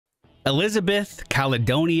Elizabeth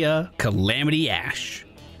Caledonia Calamity Ashe.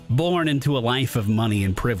 Born into a life of money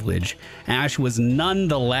and privilege, Ashe was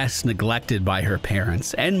nonetheless neglected by her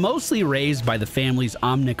parents and mostly raised by the family's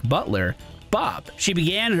Omnic butler, B.O.B. She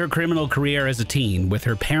began her criminal career as a teen, with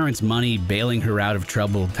her parents' money bailing her out of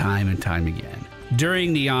trouble time and time again.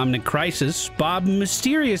 During the Omnic Crisis, B.O.B.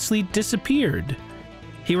 mysteriously disappeared.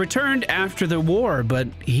 He returned after the war, but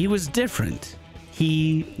he was different.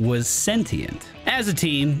 He was sentient. As a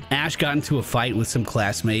teen, Ashe got into a fight with some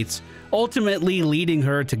classmates, ultimately leading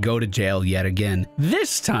her to go to jail yet again.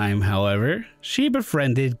 This time, however, she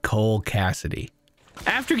befriended Cole Cassidy.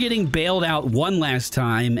 After getting bailed out one last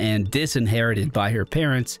time and disinherited by her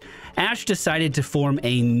parents, Ashe decided to form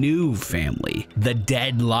a new family, the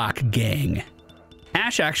Deadlock Gang.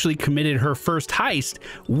 Ashe actually committed her first heist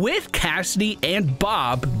with Cassidy and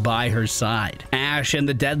B.O.B. by her side. Ashe and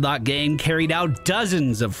the Deadlock Gang carried out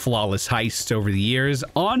dozens of flawless heists over the years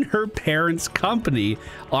on her parents' company,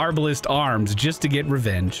 Arbalest Arms, just to get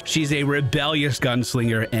revenge. She's a rebellious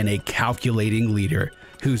gunslinger and a calculating leader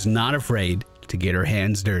who's not afraid to get her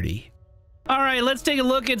hands dirty. All right, let's take a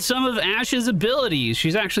look at some of Ashe's abilities.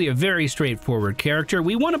 She's actually a very straightforward character.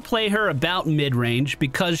 We want to play her about mid-range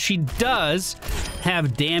because she does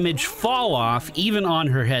have damage fall off even on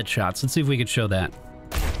her headshots. Let's see if we can show that.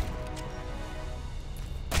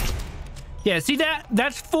 Yeah, see that?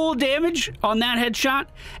 That's full damage on that headshot,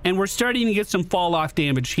 and we're starting to get some fall-off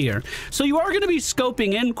damage here. So you are going to be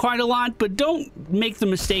scoping in quite a lot, but don't make the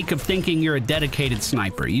mistake of thinking you're a dedicated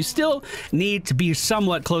sniper. You still need to be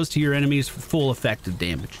somewhat close to your enemies for full effective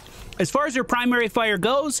damage. As far as her primary fire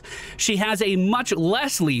goes, she has a much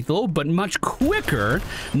less lethal, but much quicker,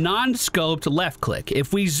 non-scoped left click.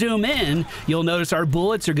 If we zoom in, you'll notice our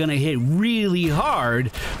bullets are going to hit really hard,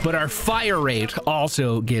 but our fire rate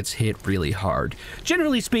also gets hit really hard.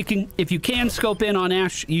 Generally speaking, if you can scope in on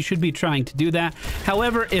Ashe, you should be trying to do that.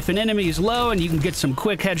 However, if an enemy is low and you can get some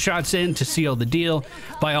quick headshots in to seal the deal,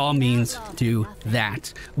 by all means, do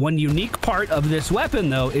that. One unique part of this weapon,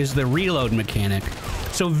 though, is the reload mechanic.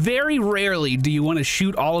 So very rarely do you want to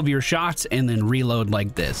shoot all of your shots and then reload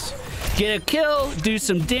like this. Get a kill, do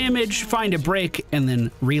some damage, find a break, and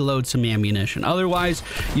then reload some ammunition. Otherwise,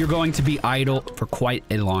 you're going to be idle for quite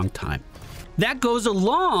a long time. That goes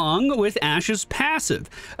along with Ashe's passive.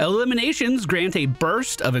 Eliminations grant a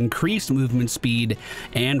burst of increased movement speed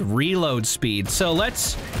and reload speed. So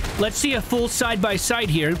let's see a full side-by-side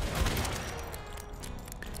here.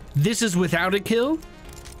 This is without a kill.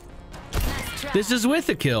 This is with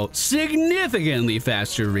a kill. Significantly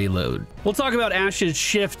faster reload. We'll talk about Ashe's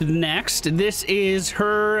shift next. This is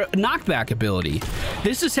her knockback ability.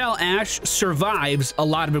 This is how Ashe survives a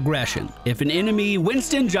lot of aggression. If an enemy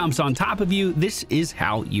Winston jumps on top of you, this is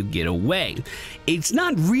how you get away. It's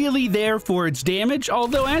not really there for its damage,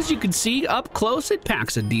 although as you can see up close, it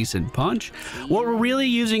packs a decent punch. What we're really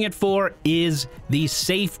using it for is the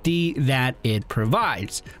safety that it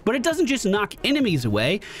provides. But it doesn't just knock enemies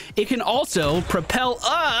away, it can also propel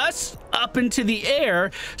us up into the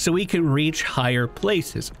air so we can reach higher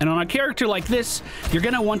places. And on a character like this, you're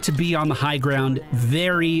going to want to be on the high ground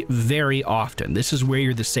very, very often. This is where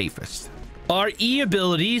you're the safest. Our E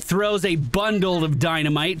ability throws a bundle of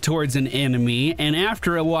dynamite towards an enemy, and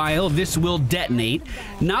after a while, this will detonate,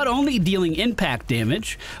 not only dealing impact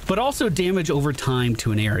damage, but also damage over time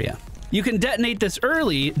to an area. You can detonate this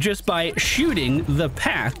early just by shooting the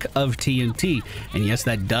pack of TNT. And yes,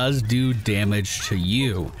 that does do damage to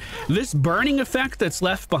you. This burning effect that's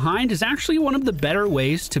left behind is actually one of the better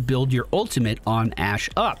ways to build your ultimate on Ashe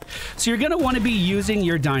up. So you're going to want to be using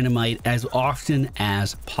your dynamite as often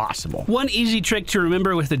as possible. One easy trick to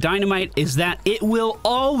remember with the dynamite is that it will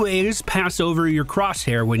always pass over your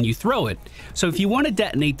crosshair when you throw it. So if you want to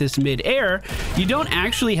detonate this mid-air, you don't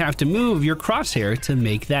actually have to move your crosshair to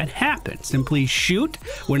make that happen. Simply shoot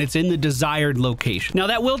when it's in the desired location. Now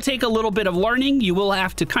that will take a little bit of learning. You will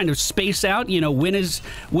have to kind of space out, you know, when is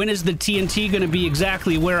the TNT going to be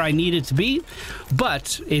exactly where I need it to be,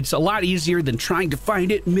 but it's a lot easier than trying to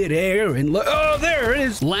find it midair and oh, there it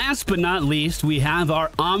is. Last but not least, we have our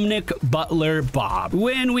Omnic butler B.O.B.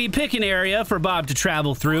 When we pick an area for B.O.B. to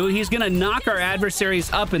travel through, he's going to knock our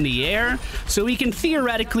adversaries up in the air so he can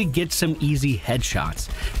theoretically get some easy headshots.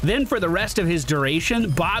 Then for the rest of his duration,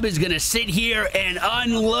 B.O.B. is going to sit here and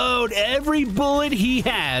unload every bullet he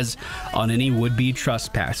has on any would-be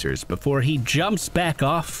trespassers before he jumps back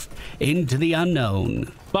off into the unknown.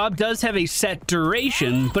 Bob does have a set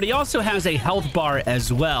duration, but he also has a health bar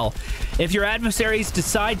as well. If your adversaries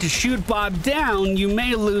decide to shoot Bob down, you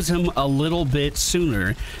may lose him a little bit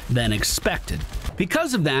sooner than expected.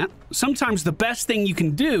 Because of that, sometimes the best thing you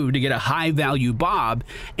can do to get a high-value Bob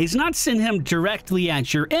is not send him directly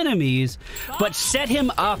at your enemies, but set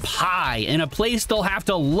him up high in a place they'll have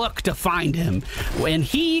to look to find him, and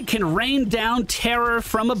he can rain down terror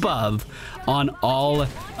from above on all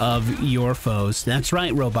of your foes. That's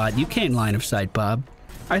right, robot. You can't line of sight Bob.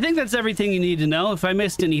 I think that's everything you need to know. If I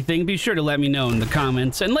missed anything, be sure to let me know in the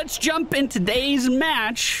comments. And let's jump in today's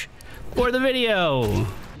match for the video.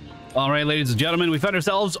 All right, ladies and gentlemen, we found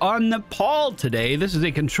ourselves on Nepal today. This is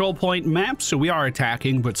a control point map, so we are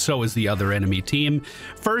attacking, but so is the other enemy team.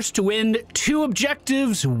 First to win 2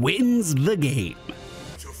 objectives wins the game.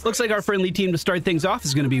 Looks like our friendly team to start things off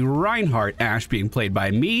is going to be Reinhardt, Ashe being played by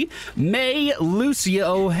me, May,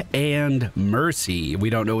 Lucio, and Mercy. We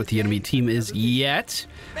don't know what the enemy team is yet,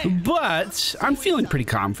 but I'm feeling pretty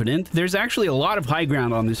confident. There's actually a lot of high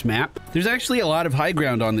ground on this map.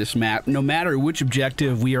 No matter which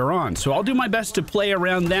objective we are on. So I'll do my best to play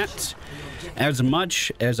around that as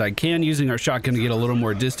much as I can, using our shotgun to get a little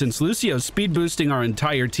more distance. Lucio speed boosting our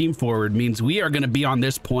entire team forward means we are going to be on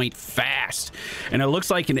this point fast. And it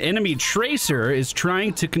looks like an enemy tracer is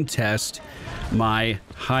trying to contest my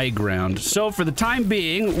high ground. So for the time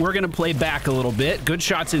being, we're going to play back a little bit. Good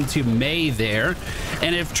shots into May there.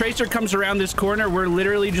 And if Tracer comes around this corner, we're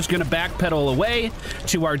literally just going to backpedal away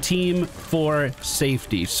to our team for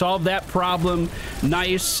safety. Solve that problem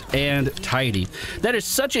nice and tidy. That is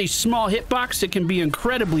such a small hitbox, it can be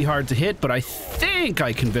incredibly hard to hit, but I think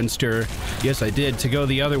I convinced her, yes I did, to go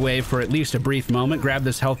the other way for at least a brief moment. Grab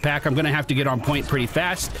this health pack. I'm going to have to get on point pretty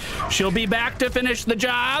fast. She'll be back to finish the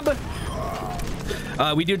job.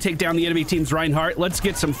 We do take down the enemy team's Reinhardt. Let's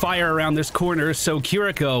get some fire around this corner so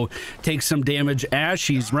Kiriko takes some damage as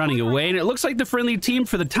she's running away. And it looks like the friendly team,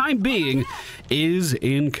 for the time being, is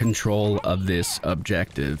in control of this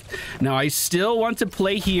objective. Now, I still want to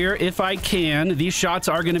play here if I can. These shots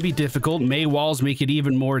are going to be difficult. May walls make it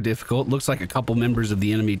even more difficult. Looks like a couple members of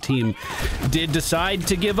the enemy team did decide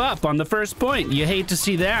to give up on the first point. You hate to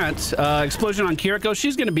see that. Explosion on Kiriko.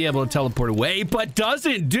 She's going to be able to teleport away, but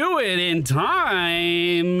doesn't do it in time.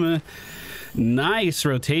 Nice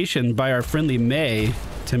rotation by our friendly May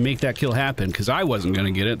to make that kill happen, because I wasn't going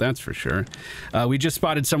to get it, that's for sure. We just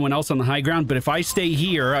spotted someone else on the high ground, but if I stay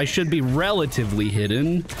here, I should be relatively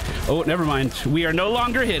hidden. Oh, never mind. We are no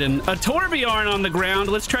longer hidden. A Torbjorn on the ground.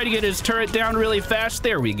 Let's try to get his turret down really fast.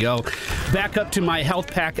 There we go. Back up to my health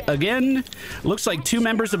pack again. Looks like 2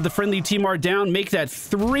 members of the friendly team are down. Make that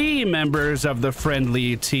 3 members of the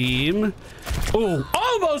friendly team. Oh,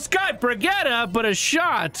 almost got Brigitte, but a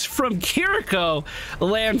shot from Kiriko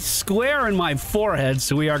lands square in my forehead,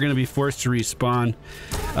 so we are going to be forced to respawn.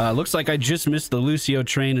 Looks like I just missed the Lucio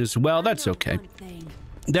train as well. That's okay.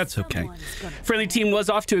 That's okay. Friendly team was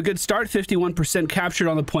off to a good start. 51% captured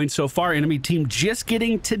on the point so far. Enemy team just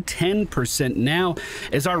getting to 10% now,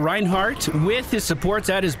 as our Reinhardt, with his supports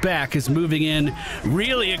at his back, is moving in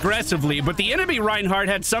really aggressively. But the enemy Reinhardt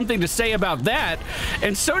had something to say about that,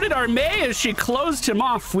 and so did our May as she closed him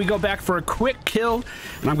off. We go back for a quick kill,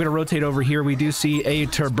 and I'm going to rotate over here. We do see a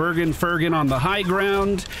Fergen on the high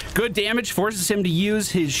ground. Good damage, forces him to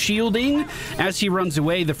use his shielding. As he runs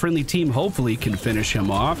away, the friendly team hopefully can finish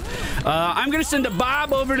him off. I'm gonna send a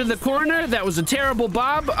Bob over to the corner. That was a terrible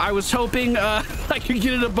Bob. I was hoping I could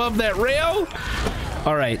get it above that rail.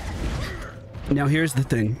 All right, now here's the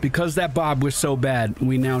thing. Because that Bob was so bad,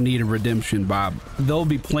 we now need a redemption Bob. There'll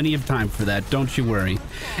be plenty of time for that, don't you worry.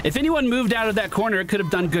 If anyone moved out of that corner, it could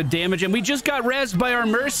have done good damage, and we just got rezzed by our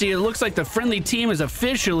Mercy. It looks like the friendly team is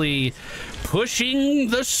officially pushing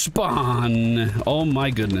the spawn. Oh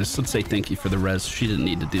my goodness. Let's say thank you for the res. She didn't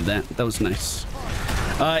need to do that. That was nice.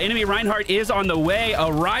 Enemy Reinhardt is on the way,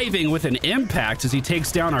 arriving with an impact as he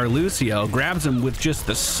takes down our Lucio, grabs him with just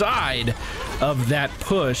the side of that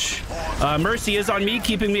push. Mercy is on me,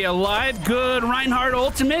 keeping me alive. Good Reinhardt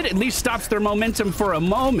ultimate, at least stops their momentum for a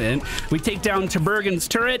moment. We take down Bergen's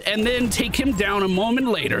turret and then take him down a moment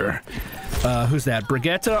later. Who's that?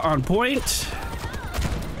 Brigitte on point.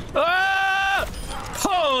 Ah!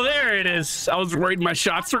 Oh, there it is. I was worried my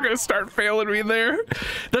shots were going to start failing me there.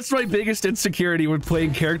 That's my biggest insecurity when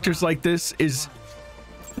playing characters like this is,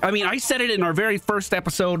 I mean, I said it in our very first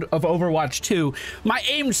episode of Overwatch 2. My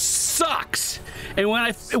aim sucks. And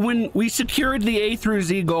when we secured the A through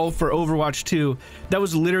Z goal for Overwatch 2, that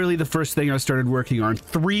was literally the first thing I started working on.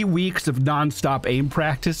 3 weeks of nonstop aim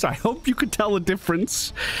practice. I hope you could tell a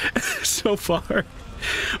difference so far.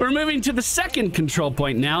 We're moving to the second control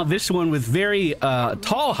point now. This one with very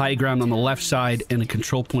tall high ground on the left side and a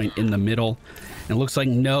control point in the middle. And it looks like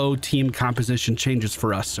no team composition changes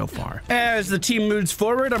for us so far. As the team moves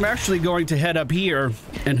forward, I'm actually going to head up here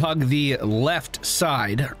and hug the left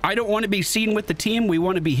side. I don't want to be seen with the team. We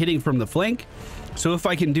want to be hitting from the flank. So if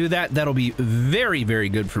I can do that, that'll be very, very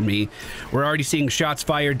good for me. We're already seeing shots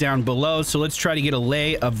fired down below, so let's try to get a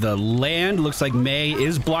lay of the land. Looks like May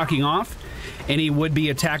is blocking off any would-be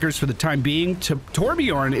attackers for the time being.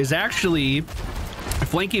 Torbjorn is actually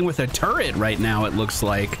flanking with a turret right now, it looks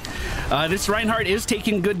like. This Reinhardt is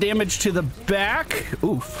taking good damage to the back.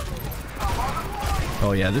 Oof.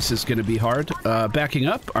 Oh yeah, this is gonna be hard. Backing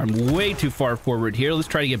up, I'm way too far forward here. Let's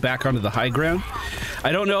try to get back onto the high ground.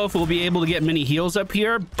 I don't know if we'll be able to get many heals up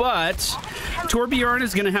here, but Torbjorn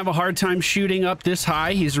is gonna have a hard time shooting up this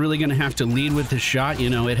high. He's really gonna have to lead with his shot. You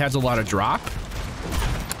know, it has a lot of drop.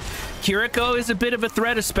 Kiriko is a bit of a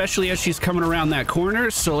threat, especially as she's coming around that corner,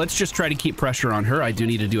 so let's just try to keep pressure on her. I do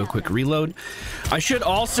need to do a quick reload. I should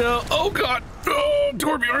also, oh god, oh,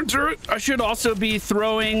 Torbjorn turret. I should also be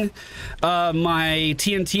throwing my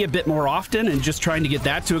TNT a bit more often and just trying to get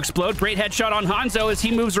that to explode. Great headshot on Hanzo as he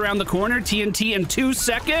moves around the corner. TNT in 2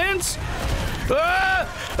 seconds.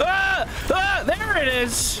 There it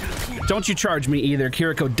is. Don't you charge me either.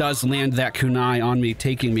 Kiriko does land that kunai on me,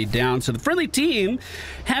 taking me down. So the friendly team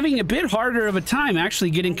having a bit harder of a time actually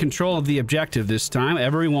getting control of the objective this time.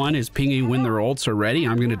 Everyone is pinging when their ults are ready.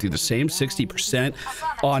 I'm going to do the same, 60%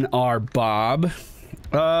 on our Bob.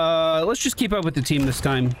 Let's just keep up with the team this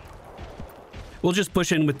time. We'll just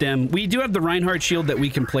push in with them. We do have the Reinhardt shield that we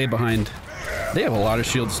can play behind. They have a lot of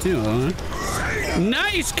shields too, huh?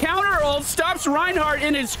 Nice counter ult stops Reinhardt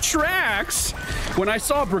in his tracks. When I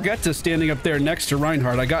saw Brigitte standing up there next to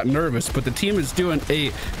Reinhardt, I got nervous, but the team is doing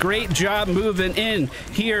a great job moving in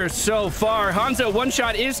here so far. Hanzo one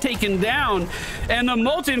shot is taken down, and the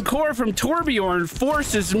molten core from Torbjorn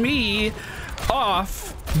forces me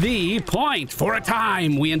off the point for a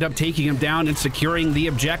time. We end up taking him down and securing the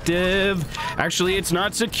objective. Actually, it's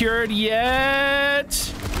not secured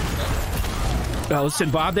yet. Let's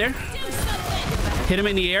send Bob there. Hit him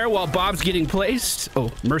in the air while Bob's getting placed.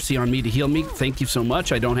 Oh, mercy on me to heal me. Thank you so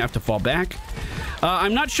much. I don't have to fall back.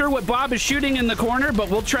 I'm not sure what Bob is shooting in the corner, but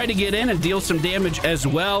we'll try to get in and deal some damage as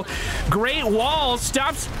well. Great wall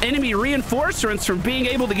stops enemy reinforcements from being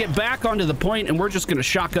able to get back onto the point, and we're just going to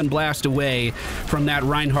shotgun blast away from that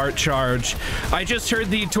Reinhardt charge. I just heard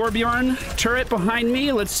the Torbjorn turret behind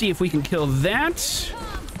me. Let's see if we can kill that.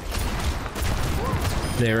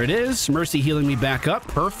 There it is. Mercy healing me back up.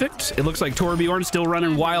 Perfect. It looks like Torbjorn still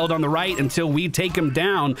running wild on the right until we take him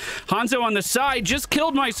down. Hanzo on the side just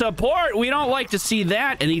killed my support. We don't like to see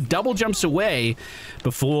that. And he double jumps away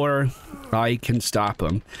before I can stop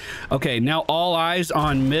him. Okay, now all eyes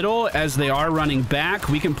on middle as they are running back.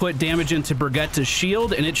 We can put damage into Brigitte's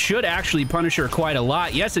shield, and it should actually punish her quite a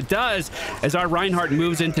lot. Yes, it does, as our Reinhardt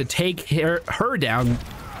moves in to take her down.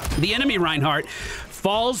 The enemy Reinhardt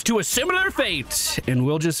falls to a similar fate, and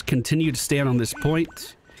we'll just continue to stand on this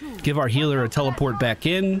point. Give our healer a teleport back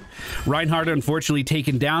in. Reinhardt, unfortunately,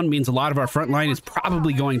 taken down means a lot of our front line is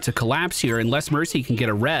probably going to collapse here unless Mercy can get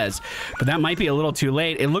a res, but that might be a little too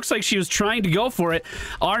late. It looks like she was trying to go for it.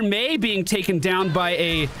 Our May being taken down by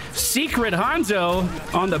a secret Hanzo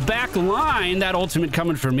on the back line. That ultimate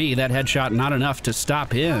coming for me. That headshot not enough to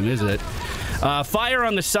stop him, is it? Fire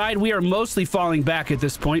on the side. We are mostly falling back at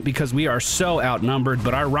this point because we are so outnumbered,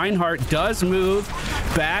 but our Reinhardt does move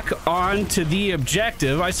back onto the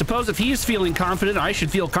objective. I suppose if he's feeling confident, I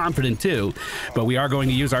should feel confident too, but we are going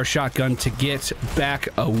to use our shotgun to get back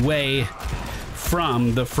away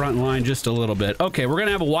from the front line just a little bit. Okay, we're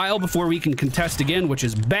gonna have a while before we can contest again, which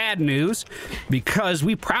is bad news because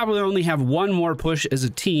we probably only have one more push as a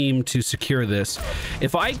team to secure this.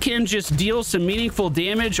 If I can just deal some meaningful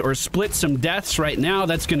damage or split some deaths right now,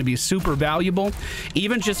 that's gonna be super valuable.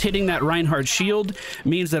 Even just hitting that Reinhardt shield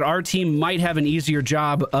means that our team might have an easier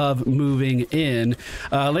job of moving in.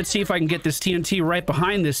 Let's see if I can get this TNT right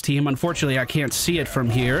behind this team. Unfortunately, I can't see it from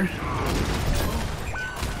here.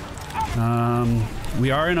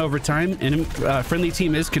 We are in overtime, and friendly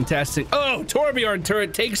team is contesting. Oh, Torbjorn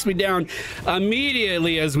turret takes me down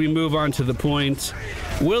immediately as we move on to the point.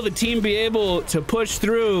 Will the team be able to push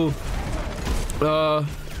through? Well,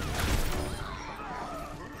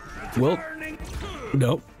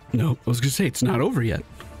 no. I was gonna say it's not over yet,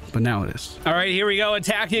 but now it is. All right, here we go,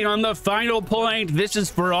 attacking on the final point. This is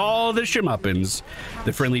for all the shmuppins.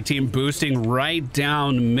 The friendly team boosting right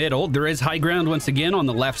down middle. There is high ground once again on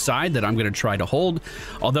the left side that I'm going to try to hold,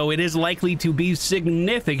 although it is likely to be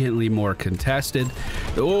significantly more contested.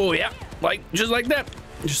 Oh, yeah. Just like that.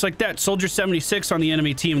 Just like that. Soldier 76 on the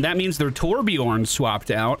enemy team. That means their Torbjorn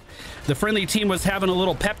swapped out. The friendly team was having a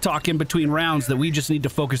little pep talk in between rounds that we just need to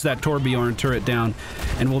focus that Torbjorn turret down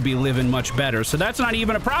and we'll be living much better. So that's not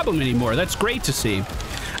even a problem anymore. That's great to see.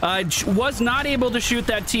 Was not able to shoot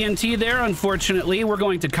that TNT there, unfortunately. We're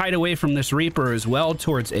going to kite away from this Reaper as well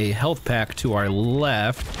towards a health pack to our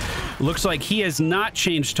left. Looks like he has not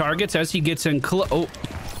changed targets as he gets in close. Oh.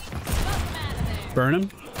 Burn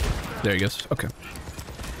him. There he goes. Okay.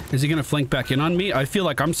 Is he going to flank back in on me? I feel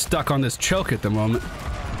like I'm stuck on this choke at the moment.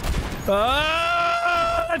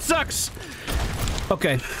 That sucks.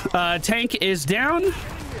 Okay. Tank is down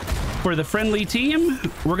for the friendly team.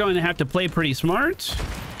 We're going to have to play pretty smart.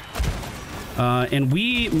 And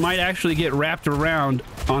we might actually get wrapped around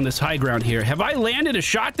on this high ground here. Have I landed a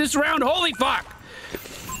shot this round? Holy fuck!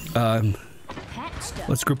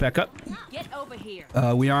 Let's group back up. Get over here.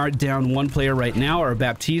 We are down one player right now. Our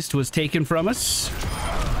Baptiste was taken from us.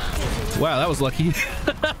 Wow, that was lucky.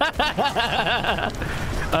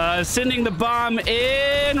 Sending the bomb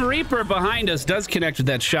in. Reaper behind us does connect with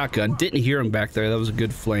that shotgun. Didn't hear him back there. That was a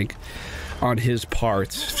good flank on his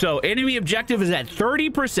part. So enemy objective is at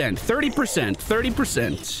 30%. 30%.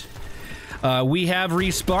 30%. We have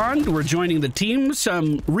respawned. We're joining the team.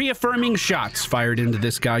 Some reaffirming shots fired into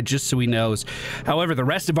this guy just so he knows. However, the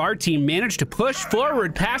rest of our team managed to push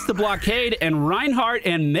forward past the blockade, and Reinhardt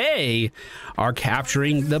and May are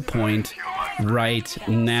capturing the point right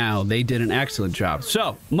now. They did an excellent job.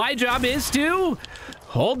 So my job is to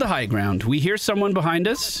hold the high ground. We hear someone behind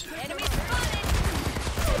us.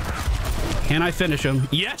 Can I finish him?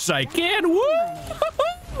 Yes, I can.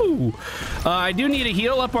 Woo! I do need a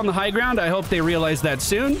heal up on the high ground. I hope they realize that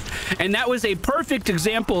soon. And that was a perfect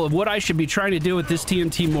example of what I should be trying to do with this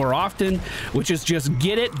TNT more often, which is just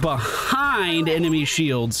get it behind enemy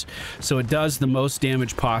shields so it does the most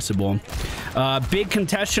damage possible. Big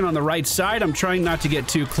contestation on the right side. I'm trying not to get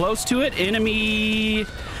too close to it. Enemy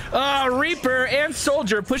Reaper and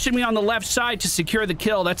Soldier pushing me on the left side to secure the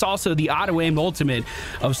kill. That's also the auto-aim ultimate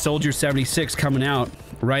of Soldier 76 coming out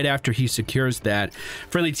right after he secures that.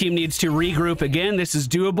 Friendly team needs to regroup again. This is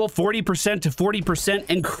doable. 40% to 40%.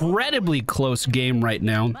 Incredibly close game right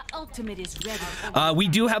now. My ultimate is ready. We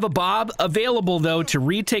do have a B.O.B available, though, to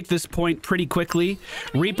retake this point pretty quickly.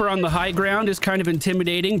 Reaper on the high ground is kind of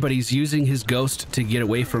intimidating, but he's using his ghost to get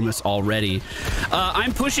away from us already.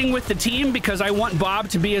 I'm pushing with the team because I want B.O.B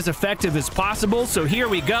to be as effective as possible. So here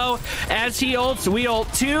we go. As he ults, we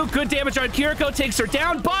ult too. Good damage on Kiriko. Takes her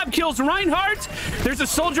down. B.O.B kills Reinhardt. There's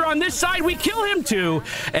a soldier on this side. We kill him too.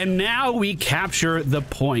 And now we capture the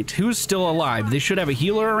point. Who's still alive? They should have a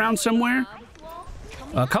healer around somewhere.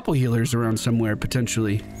 A couple healers around somewhere,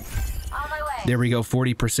 potentially. There we go,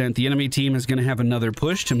 40%. The enemy team is going to have another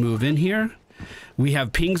push to move in here. We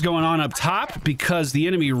have pings going on up top because the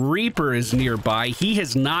enemy Reaper is nearby. He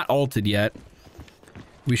has not ulted yet.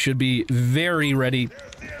 We should be very ready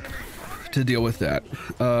to deal with that.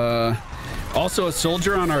 Also a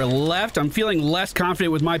soldier on our left. I'm feeling less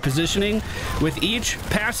confident with my positioning with each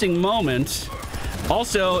passing moment.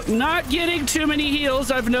 Also, not getting too many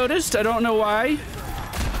heals, I've noticed. I don't know why.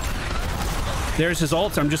 There's his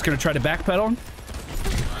ult. I'm just going to try to backpedal.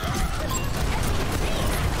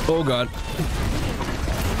 Oh, God.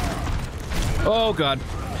 Oh, God.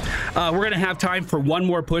 We're going to have time for one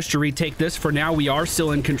more push to retake this. For now, we are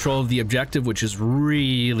still in control of the objective, which is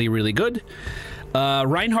really, really good.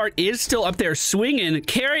 Reinhardt is still up there swinging,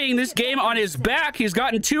 carrying this game on his back. He's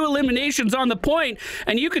gotten 2 eliminations on the point,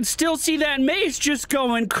 and you can still see that mace just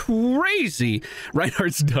going crazy.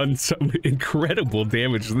 Reinhardt's done some incredible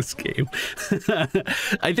damage this game.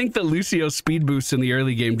 I think the Lucio speed boost in the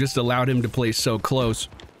early game just allowed him to play so close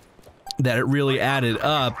that it really added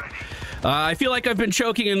up. I feel like I've been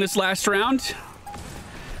choking in this last round,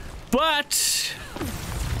 but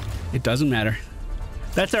it doesn't matter.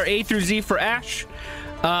 That's our A through Z for Ashe.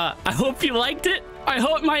 I hope you liked it. I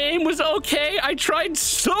hope my aim was okay. I tried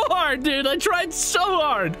so hard, dude. I tried so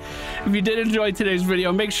hard. If you did enjoy today's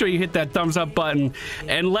video, make sure you hit that thumbs up button,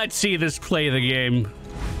 and let's see this play the game.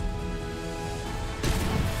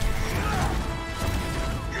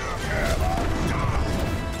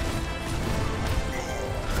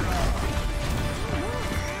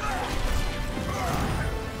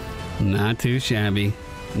 Not too shabby.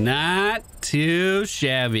 Not too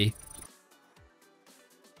shabby.